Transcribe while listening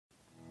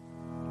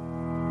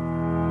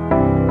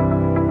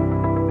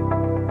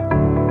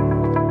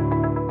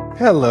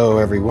Hello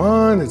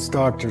everyone, it's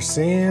Dr.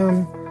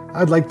 Sam.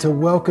 I'd like to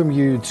welcome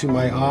you to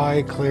my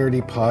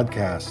EyeClarity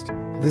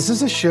podcast. This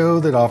is a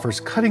show that offers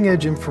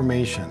cutting-edge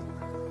information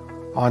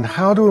on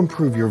how to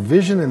improve your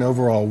vision and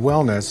overall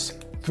wellness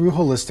through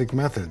holistic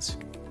methods.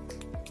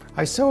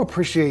 I so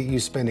appreciate you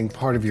spending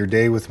part of your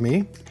day with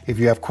me. If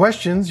you have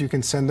questions, you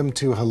can send them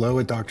to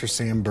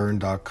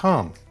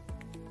hello@drsamberne.com.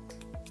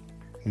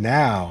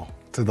 Now,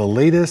 to the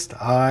latest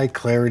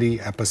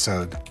EyeClarity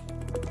episode.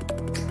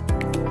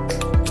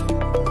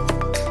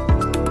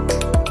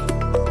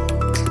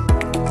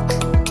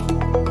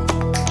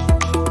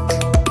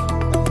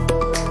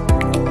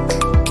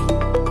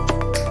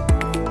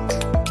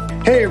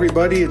 Hey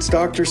everybody, it's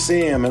Dr.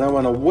 Sam, and I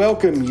want to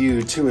welcome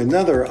you to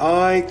another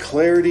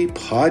EyeClarity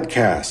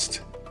podcast.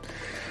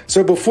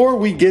 So before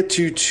we get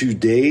to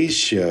today's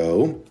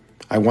show,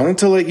 I wanted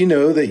to let you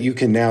know that you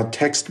can now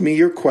text me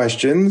your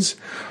questions,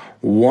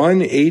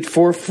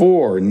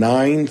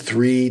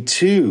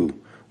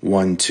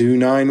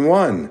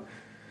 1-844-932-1291.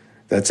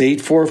 That's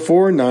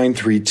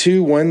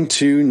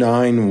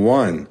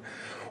 844-932-1291.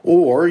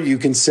 Or you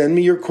can send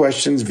me your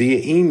questions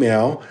via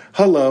email,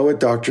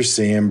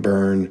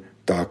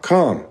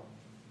 hello@drsamberne.com.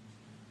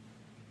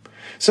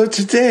 So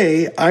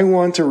today I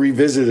want to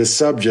revisit a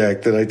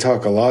subject that I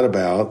talk a lot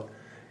about.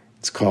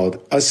 It's called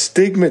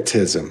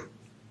astigmatism.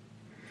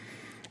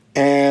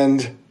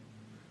 And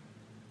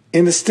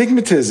in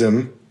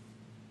astigmatism,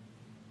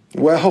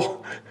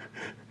 well,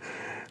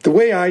 the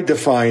way I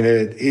define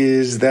it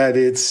is that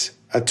it's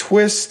a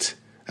twist,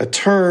 a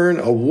turn,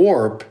 a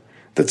warp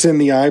that's in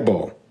the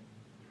eyeball.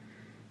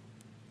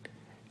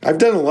 I've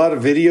done a lot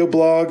of video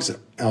blogs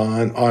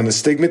on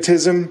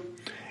astigmatism,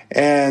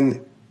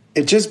 and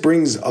it just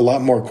brings a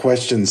lot more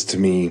questions to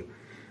me.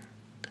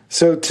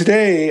 So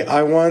today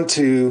I want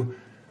to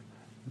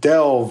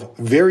delve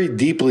very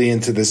deeply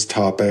into this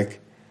topic,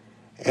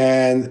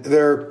 and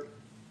they're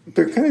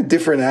kind of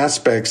different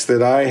aspects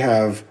that I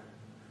have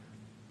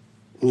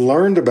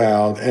learned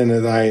about and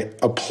that I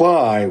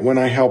apply when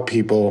I help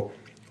people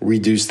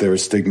reduce their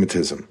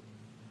astigmatism.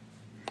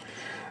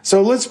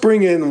 So let's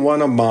bring in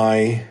one of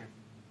my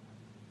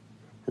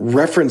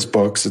reference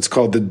books. It's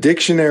called The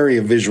Dictionary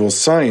of Visual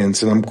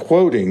Science, and I'm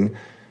quoting,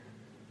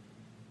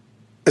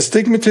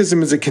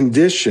 "Astigmatism is a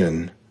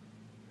condition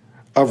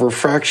of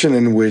refraction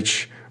in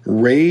which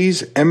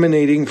rays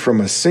emanating from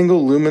a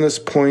single luminous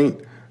point,"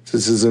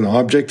 this is an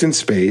object in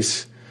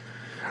space,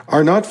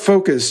 "are not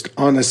focused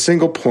on a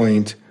single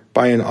point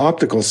by an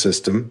optical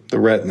system, the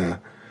retina,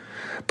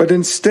 but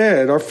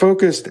instead are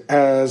focused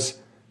as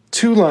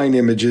two-line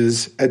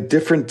images at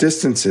different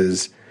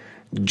distances,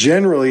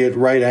 generally at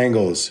right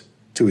angles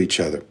to each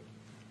other."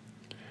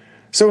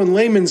 So in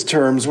layman's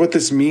terms, what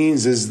this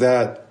means is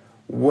that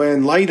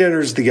when light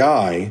enters the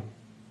eye,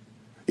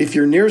 if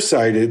you're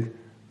nearsighted,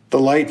 the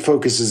light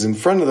focuses in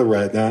front of the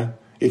retina.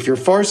 If you're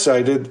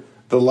farsighted,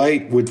 the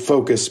light would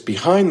focus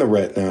behind the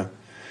retina.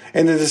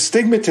 And in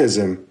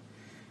astigmatism,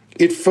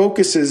 it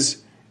focuses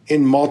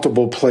in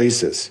multiple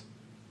places.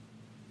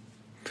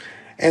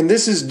 And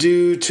this is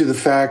due to the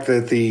fact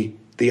that the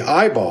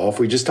eyeball, if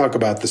we just talk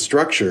about the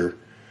structure,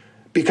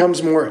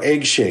 becomes more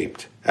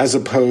egg-shaped as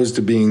opposed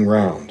to being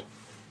round.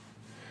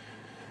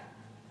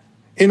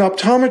 In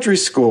optometry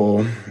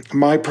school,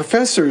 my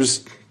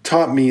professors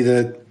taught me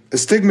that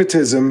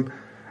astigmatism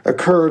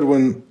occurred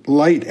when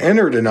light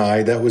entered an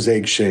eye that was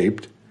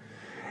egg-shaped,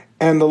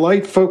 and the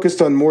light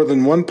focused on more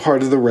than one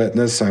part of the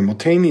retina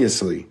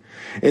simultaneously,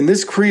 and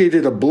this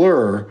created a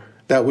blur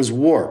that was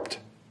warped.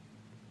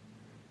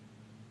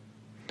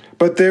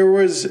 But there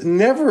was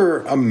never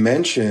a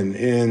mention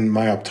in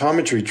my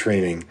optometry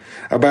training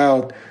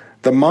about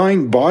the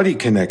mind-body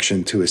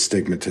connection to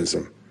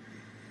astigmatism.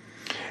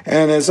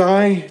 And as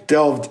I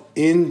delved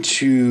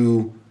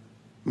into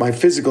my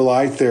physical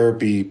eye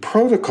therapy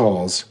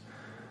protocols,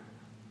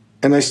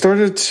 and I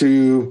started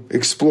to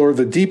explore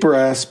the deeper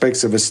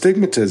aspects of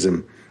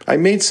astigmatism, I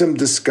made some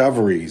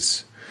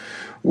discoveries,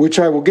 which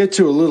I will get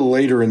to a little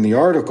later in the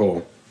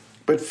article.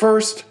 But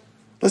first,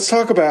 let's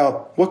talk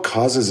about what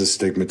causes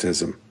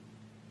astigmatism.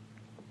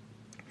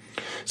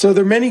 So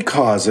there are many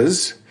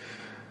causes.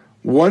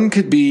 One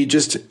could be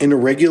just an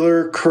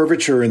irregular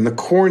curvature in the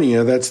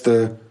cornea, that's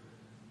the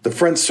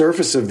front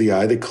surface of the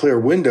eye, the clear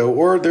window,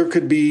 or there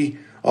could be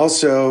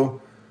also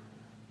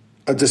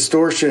a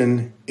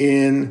distortion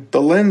in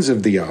the lens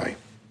of the eye.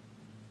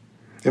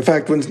 In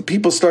fact, when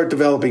people start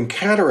developing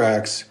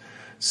cataracts,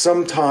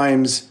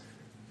 sometimes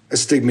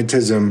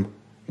astigmatism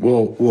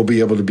will be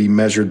able to be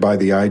measured by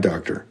the eye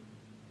doctor.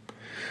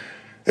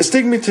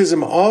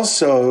 Astigmatism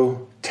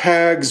also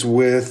tags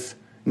with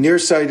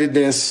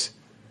nearsightedness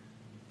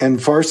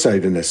and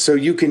farsightedness. So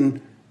you can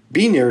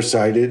be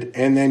nearsighted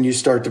and then you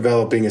start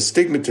developing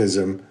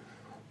astigmatism,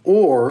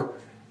 or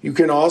you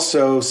can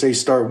also, say,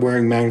 start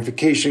wearing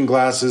magnification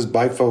glasses,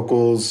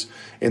 bifocals,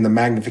 in the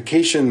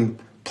magnification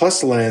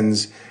plus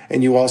lens,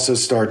 and you also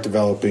start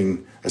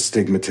developing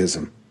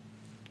astigmatism.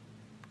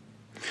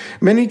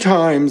 Many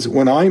times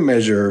when I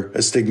measure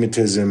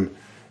astigmatism,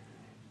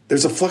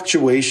 there's a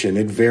fluctuation,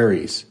 it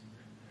varies.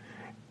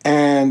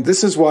 And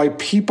this is why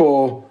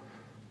people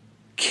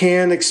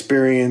can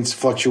experience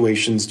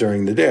fluctuations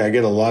during the day. I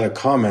get a lot of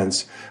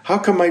comments. How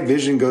come my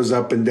vision goes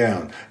up and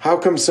down? How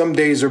come some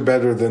days are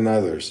better than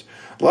others?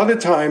 A lot of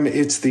time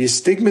it's the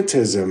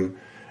astigmatism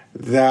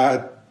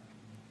that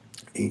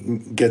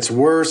gets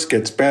worse,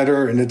 gets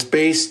better, and it's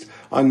based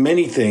on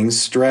many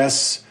things,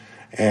 stress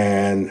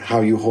and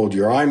how you hold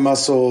your eye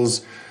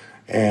muscles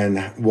and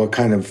what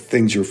kind of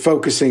things you're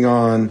focusing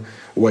on,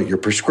 what your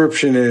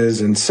prescription is,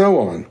 and so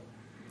on.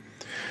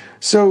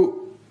 So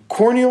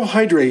corneal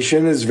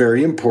hydration is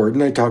very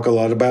important. I talk a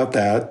lot about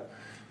that.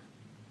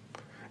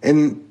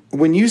 And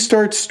when you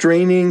start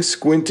straining,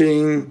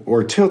 squinting,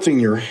 or tilting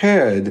your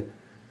head,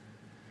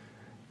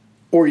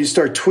 or you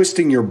start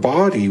twisting your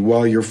body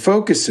while you're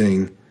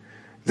focusing,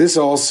 this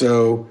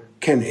also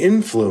can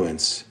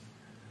influence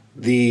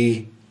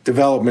the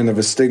development of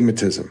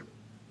astigmatism.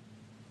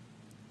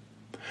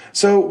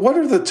 So what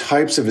are the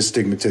types of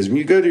astigmatism?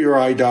 You go to your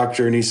eye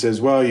doctor and he says,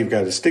 well, you've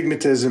got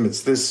astigmatism,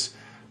 it's this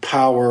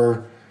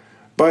power.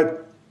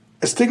 But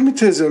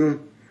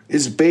astigmatism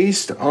is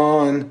based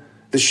on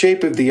the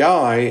shape of the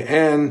eye,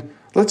 and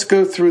let's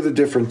go through the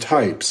different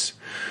types.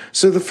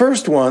 So the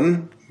first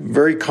one,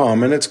 very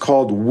common, it's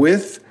called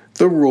with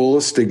the rule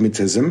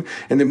astigmatism,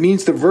 and it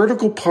means the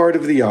vertical part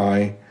of the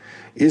eye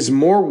is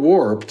more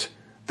warped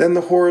than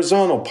the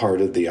horizontal part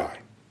of the eye.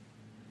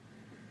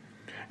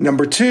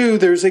 Number two,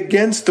 there's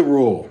against the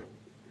rule.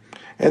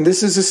 And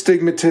this is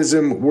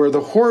astigmatism where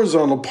the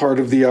horizontal part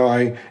of the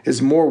eye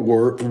is more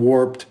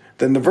warped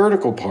than the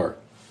vertical part.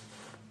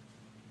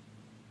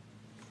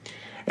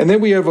 And then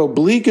we have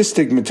oblique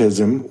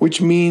astigmatism,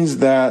 which means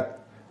that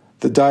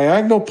the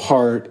diagonal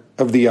part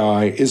of the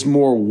eye is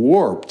more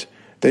warped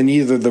than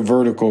either the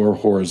vertical or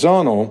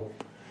horizontal.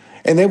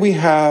 And then we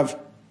have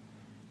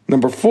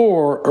number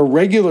four,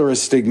 irregular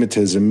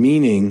astigmatism,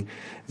 meaning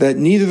that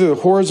neither the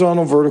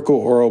horizontal, vertical,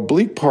 or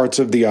oblique parts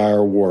of the eye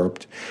are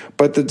warped,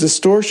 but the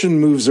distortion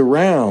moves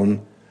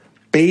around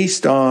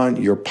based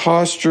on your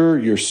posture,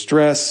 your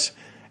stress,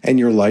 and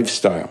your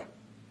lifestyle.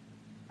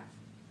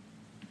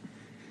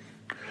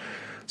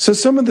 So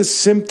some of the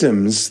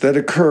symptoms that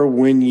occur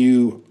when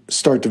you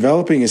start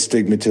developing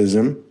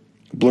astigmatism: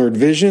 blurred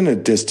vision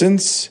at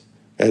distance,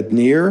 at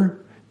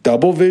near,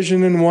 double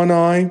vision in one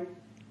eye,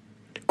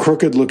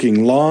 crooked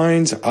looking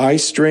lines, eye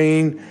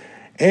strain,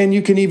 and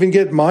you can even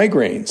get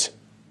migraines.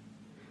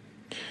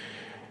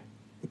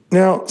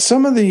 Now,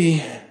 some of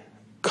the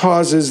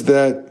causes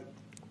that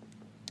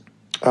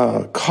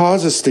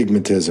cause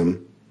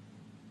astigmatism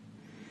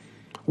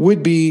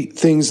would be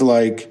things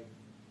like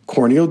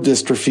corneal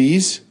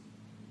dystrophies,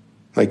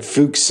 like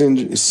Fuchs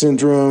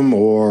syndrome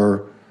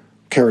or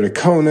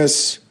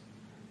keratoconus,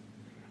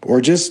 or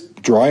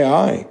just dry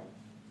eye.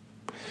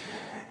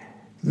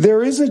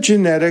 There is a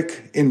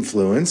genetic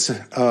influence.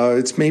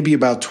 It's maybe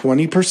about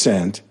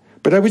 20%,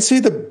 but I would say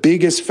the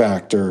biggest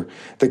factor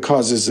that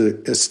causes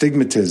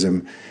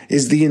astigmatism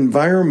is the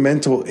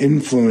environmental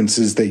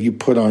influences that you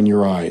put on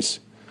your eyes.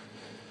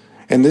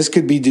 And this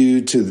could be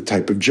due to the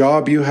type of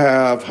job you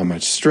have, how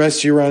much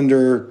stress you're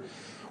under,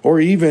 or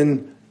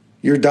even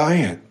your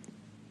diet.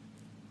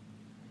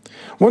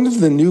 One of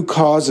the new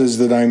causes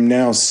that I'm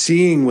now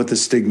seeing with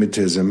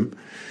astigmatism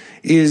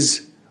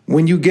is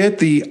when you get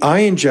the eye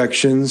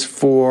injections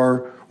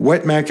for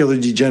wet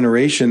macular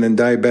degeneration and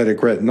diabetic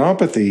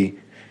retinopathy,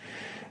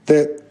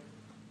 that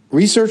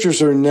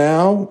researchers are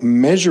now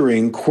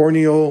measuring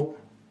corneal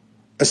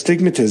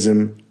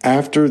astigmatism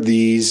after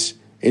these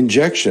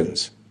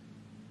injections.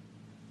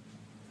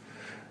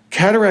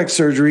 Cataract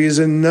surgery is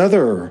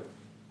another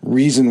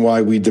reason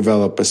why we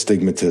develop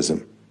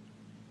astigmatism.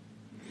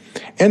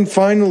 And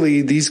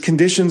finally, these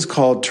conditions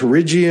called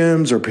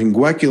pterygiums or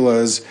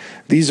pingueculas,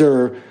 these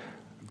are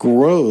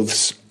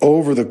growths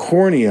over the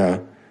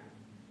cornea.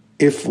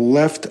 If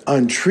left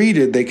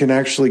untreated, they can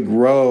actually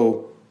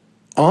grow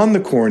on the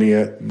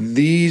cornea.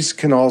 These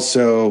can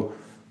also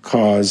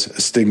cause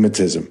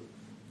astigmatism.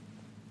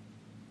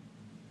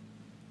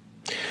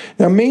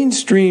 Now,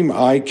 mainstream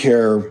eye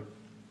care,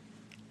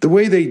 the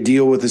way they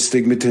deal with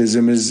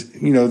astigmatism is,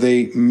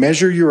 they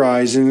measure your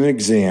eyes in an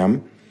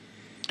exam,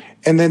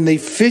 and then they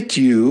fit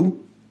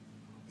you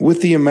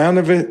with the amount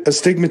of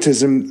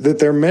astigmatism that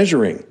they're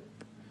measuring,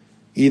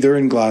 either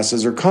in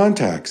glasses or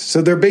contacts.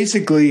 So they're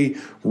basically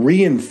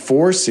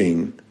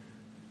reinforcing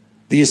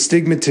the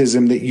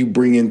astigmatism that you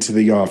bring into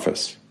the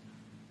office.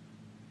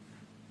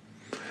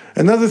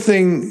 Another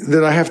thing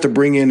that I have to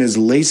bring in is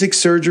LASIK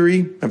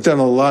surgery. I've done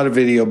a lot of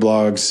video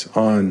blogs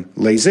on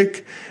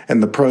LASIK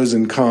and the pros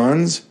and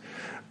cons,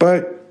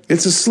 but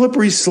it's a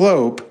slippery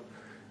slope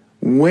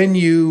when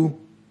you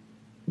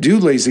do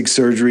LASIK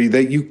surgery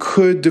that you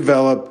could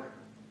develop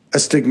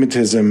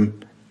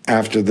astigmatism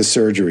after the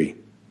surgery.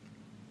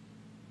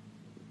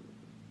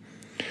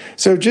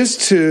 So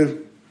just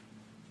to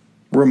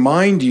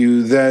remind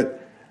you that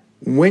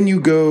when you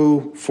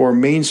go for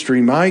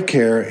mainstream eye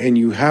care and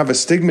you have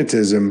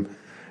astigmatism,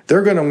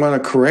 they're going to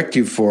want to correct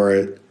you for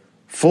it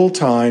full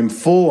time,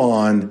 full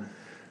on,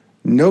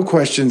 no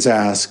questions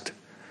asked,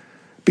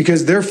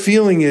 because their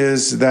feeling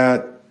is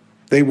that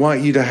They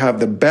want you to have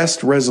the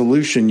best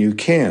resolution you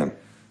can.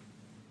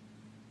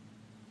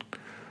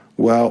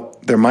 Well,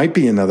 there might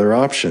be another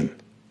option.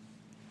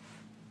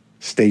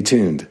 Stay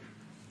tuned.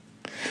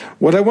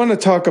 What I want to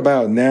talk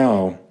about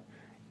now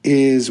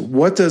is,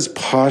 what does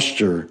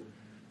posture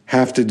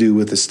have to do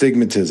with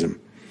astigmatism?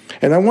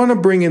 And I want to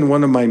bring in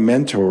one of my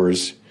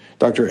mentors,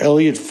 Dr.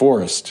 Elliot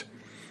Forrest.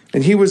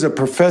 And he was a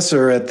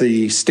professor at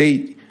the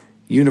State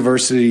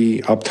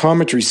University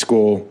Optometry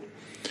School.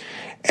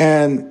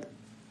 And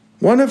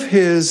one of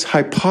his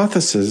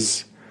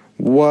hypotheses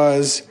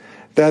was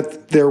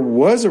that there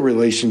was a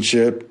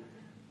relationship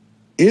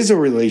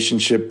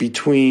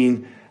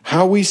between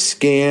how we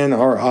scan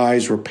our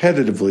eyes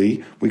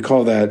repetitively, we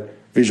call that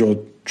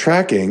visual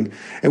tracking,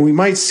 and we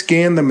might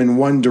scan them in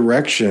one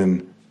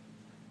direction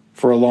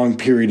for a long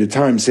period of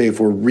time, say if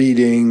we're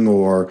reading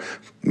or,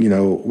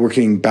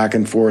 working back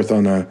and forth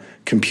on a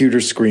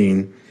computer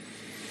screen.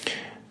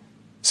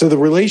 So the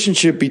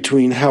relationship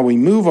between how we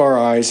move our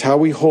eyes, how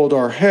we hold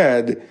our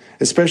head,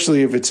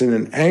 especially if it's in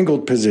an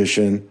angled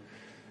position,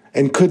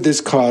 and could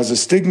this cause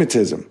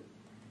astigmatism,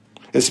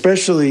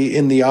 especially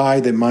in the eye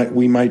that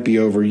we might be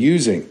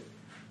overusing.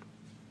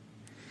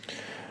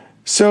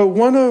 So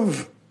one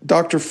of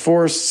Dr.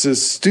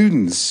 Forrest's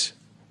students,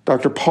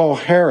 Dr. Paul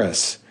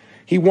Harris,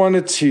 he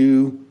wanted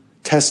to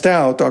test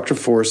out Dr.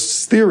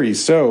 Forrest's theory.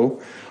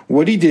 So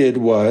what he did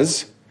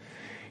was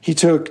he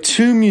took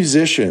two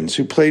musicians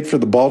who played for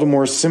the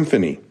Baltimore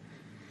Symphony.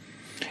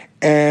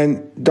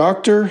 And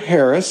Dr.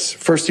 Harris,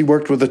 first he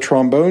worked with a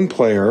trombone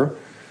player,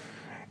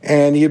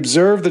 and he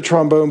observed the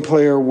trombone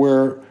player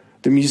where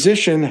the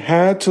musician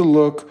had to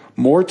look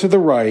more to the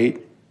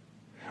right,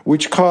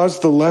 which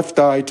caused the left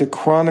eye to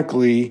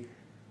chronically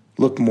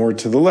look more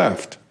to the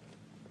left.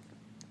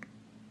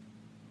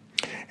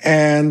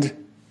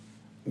 And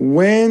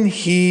when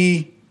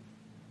he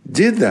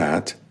did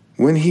that,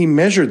 when he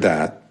measured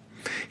that,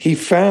 he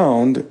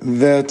found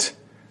that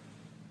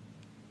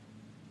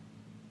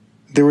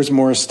there was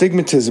more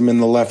astigmatism in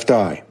the left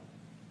eye.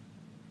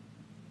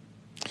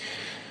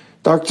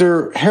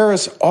 Dr.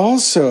 Harris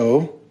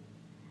also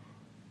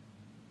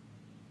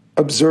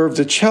observed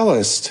a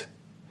cellist,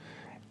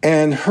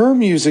 and her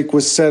music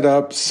was set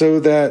up so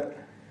that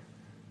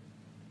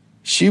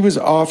she was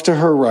off to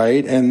her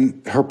right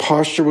and her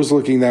posture was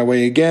looking that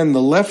way. Again,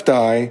 the left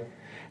eye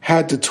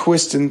had to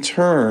twist and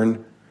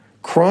turn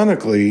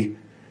chronically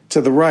to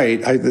the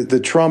right. The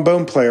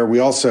trombone player,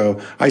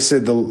 I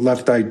said the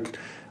left eye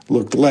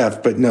looked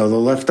left, but no, the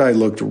left eye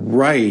looked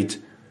right.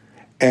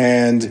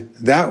 And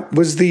that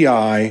was the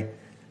eye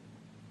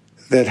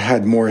that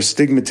had more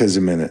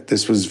astigmatism in it.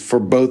 This was for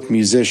both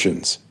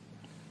musicians.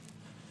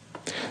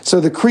 So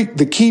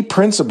the key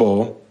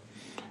principle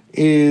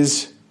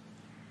is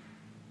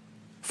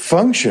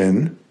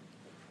function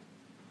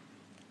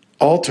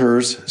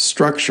alters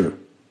structure.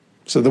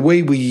 So the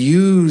way we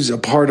use a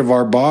part of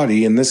our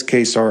body, in this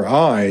case our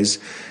eyes,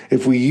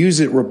 if we use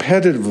it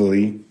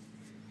repetitively,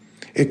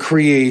 it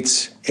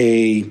creates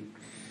a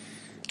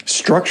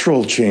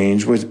structural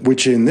change,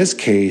 which in this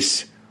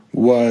case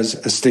was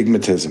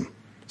astigmatism.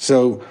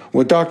 So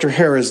what Dr.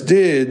 Harris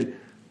did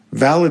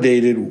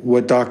validated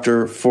what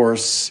Dr.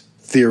 Forrest's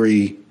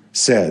theory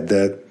said,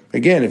 that,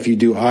 again, if you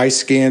do eye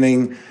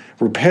scanning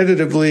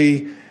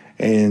repetitively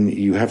and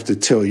you have to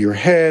tilt your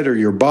head or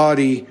your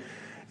body,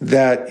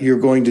 that you're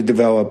going to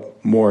develop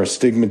more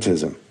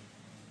astigmatism.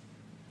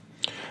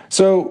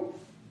 So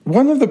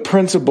one of the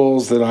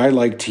principles that I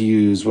like to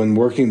use when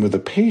working with a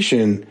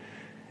patient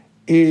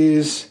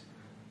is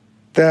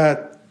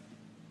that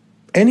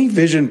any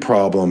vision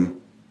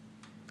problem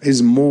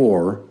is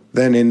more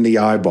than in the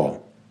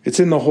eyeball. It's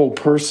in the whole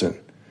person.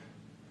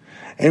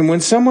 And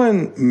when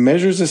someone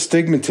measures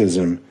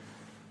astigmatism,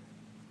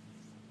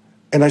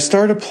 and I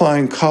start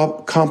applying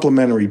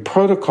complementary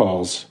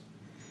protocols,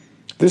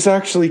 this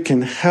actually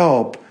can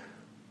help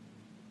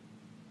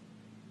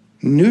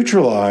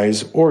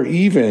neutralize or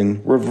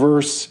even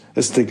reverse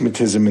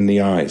astigmatism in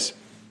the eyes.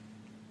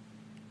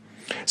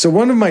 So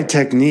one of my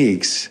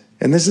techniques,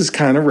 and this is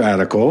kind of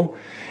radical,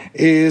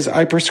 is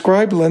I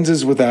prescribe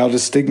lenses without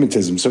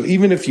astigmatism. So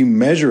even if you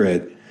measure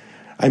it,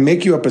 I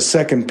make you up a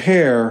second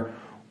pair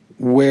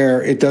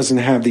where it doesn't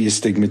have the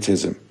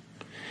astigmatism.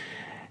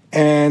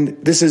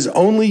 And this is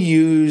only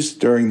used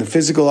during the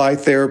physical eye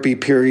therapy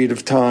period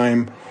of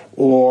time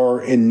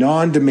or in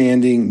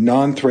non-demanding,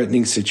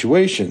 non-threatening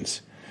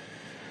situations.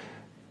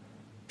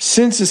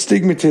 Since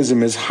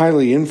astigmatism is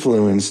highly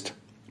influenced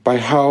by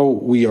how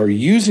we are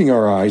using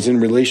our eyes in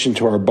relation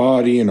to our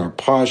body and our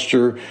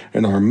posture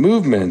and our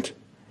movement,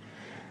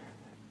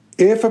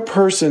 if a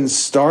person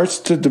starts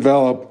to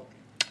develop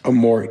a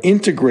more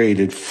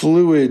integrated,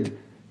 fluid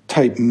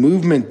type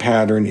movement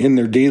pattern in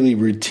their daily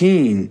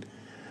routine,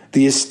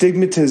 the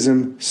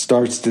astigmatism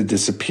starts to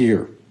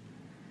disappear.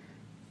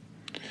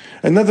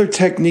 Another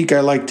technique I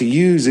like to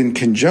use in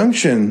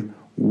conjunction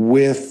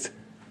with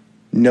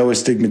no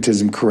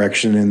astigmatism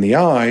correction in the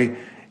eye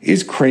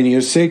is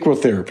craniosacral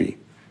therapy.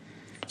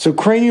 So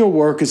cranial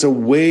work is a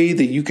way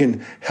that you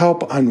can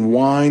help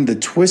unwind the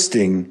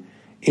twisting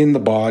in the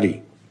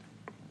body.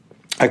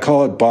 I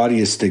call it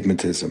body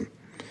astigmatism.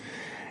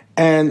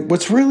 And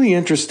what's really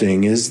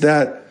interesting is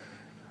that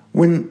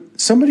when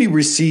somebody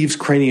receives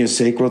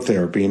craniosacral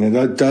therapy and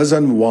it does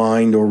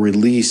unwind or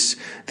release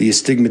the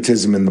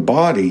astigmatism in the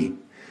body,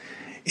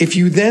 if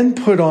you then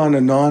put on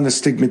a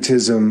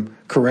non-astigmatism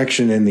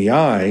correction in the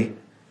eye,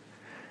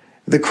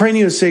 the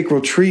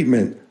craniosacral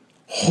treatment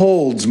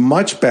holds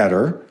much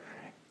better,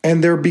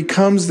 and there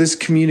becomes this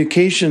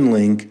communication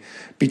link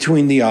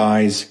between the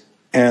eyes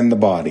and the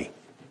body.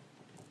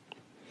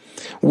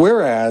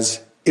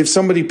 Whereas, if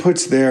somebody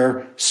puts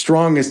their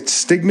strong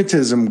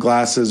astigmatism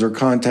glasses or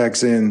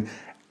contacts in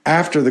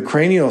after the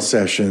cranial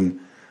session,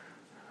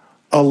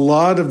 a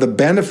lot of the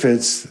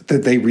benefits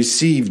that they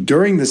receive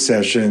during the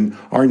session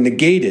are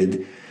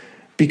negated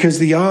because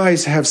the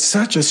eyes have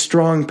such a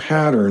strong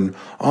pattern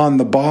on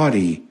the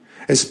body,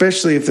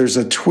 especially if there's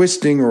a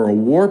twisting or a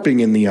warping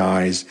in the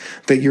eyes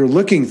that you're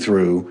looking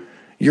through.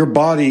 Your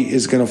body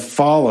is going to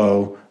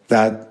follow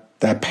that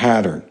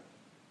pattern.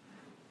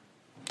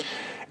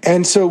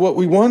 And so what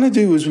we want to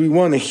do is we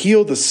want to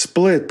heal the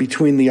split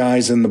between the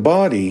eyes and the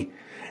body.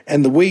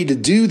 And the way to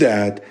do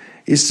that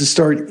is to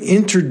start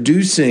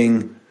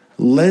introducing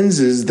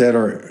lenses that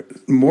are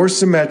more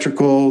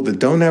symmetrical, that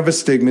don't have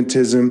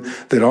astigmatism,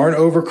 that aren't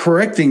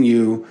overcorrecting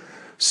you,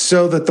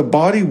 so that the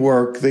body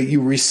work that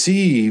you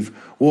receive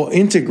will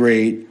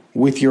integrate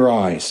with your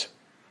eyes.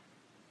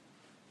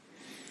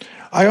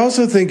 I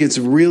also think it's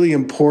really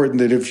important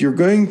that if you're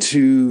going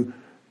to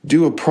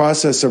do a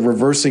process of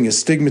reversing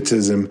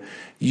astigmatism,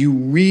 you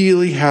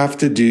really have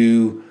to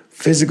do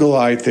physical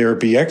eye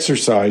therapy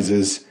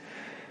exercises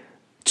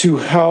to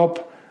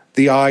help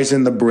the eyes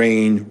and the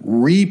brain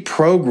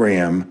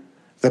reprogram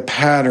the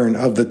pattern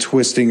of the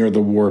twisting or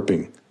the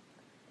warping.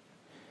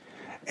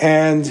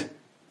 And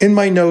in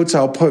my notes,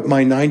 I'll put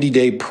my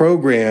 90-day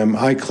program,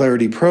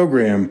 EyeClarity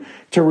program,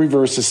 to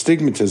reverse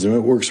astigmatism. It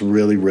works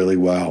really, really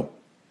well.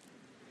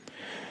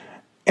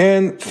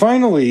 And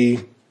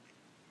finally,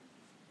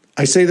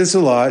 I say this a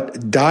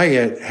lot,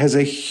 diet has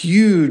a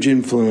huge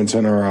influence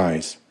on our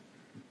eyes.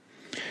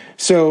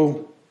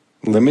 So,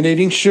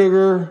 eliminating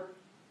sugar,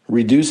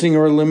 reducing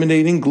or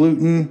eliminating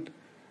gluten,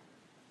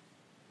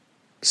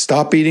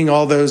 stop eating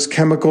all those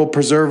chemical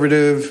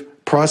preservative,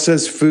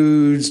 processed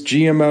foods,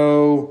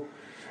 GMO,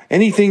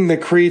 anything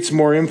that creates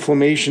more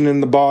inflammation in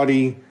the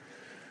body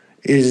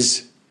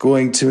is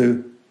going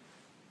to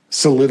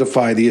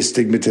solidify the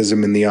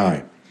astigmatism in the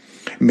eye.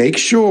 Make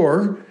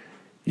sure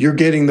you're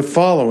getting the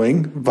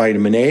following: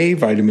 vitamin A,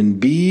 vitamin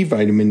B,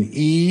 vitamin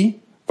E,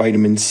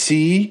 vitamin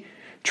C,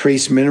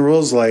 trace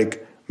minerals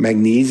like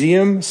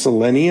magnesium,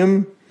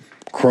 selenium,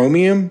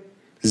 chromium,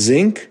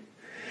 zinc,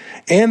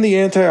 and the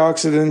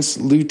antioxidants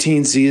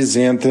lutein,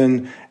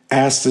 zeaxanthin,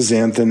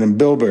 astaxanthin, and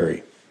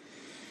bilberry.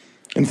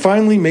 And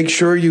finally, make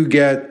sure you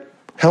get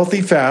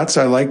healthy fats.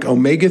 I like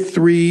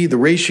omega-3, the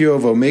ratio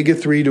of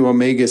omega-3 to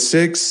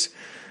omega-6.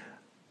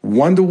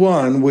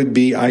 1-to-1 would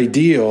be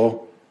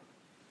ideal,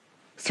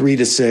 3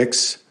 to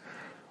 6.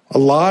 A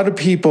lot of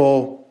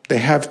people, they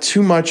have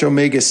too much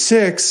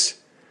omega-6,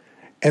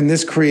 and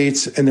this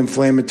creates an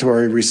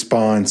inflammatory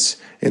response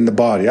in the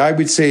body. I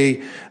would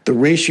say the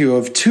ratio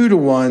of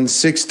 2-to-1,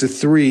 6 to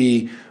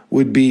 3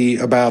 would be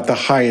about the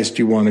highest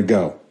you want to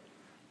go.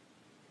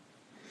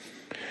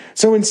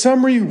 So in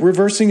summary,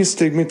 reversing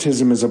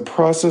astigmatism is a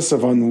process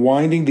of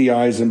unwinding the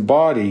eyes and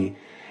body,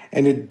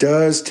 and it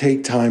does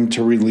take time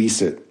to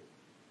release it.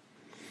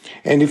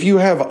 And if you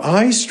have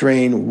eye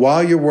strain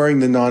while you're wearing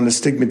the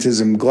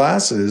non-astigmatism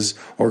glasses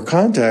or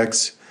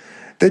contacts,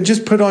 then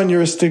just put on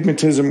your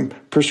astigmatism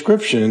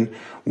prescription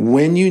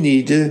when you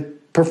need to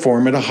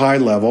perform at a high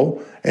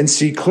level and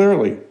see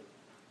clearly.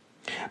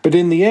 But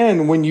in the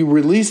end, when you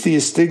release the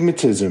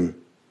astigmatism,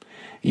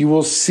 you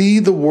will see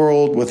the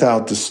world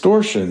without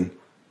distortion,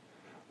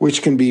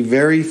 which can be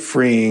very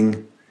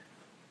freeing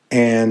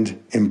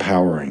and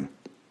empowering.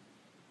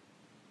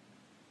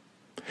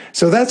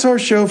 So that's our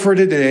show for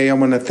today. I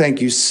want to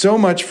thank you so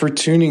much for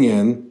tuning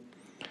in.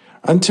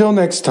 Until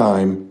next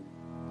time,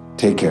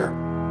 take care.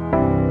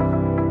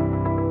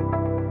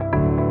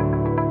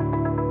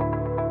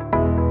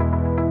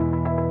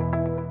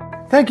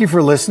 Thank you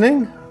for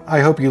listening.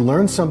 I hope you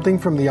learned something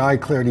from the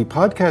EyeClarity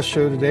podcast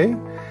show today.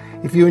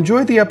 If you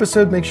enjoyed the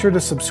episode, make sure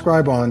to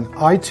subscribe on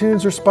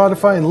iTunes or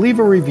Spotify and leave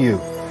a review.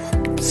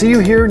 See you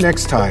here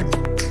next time.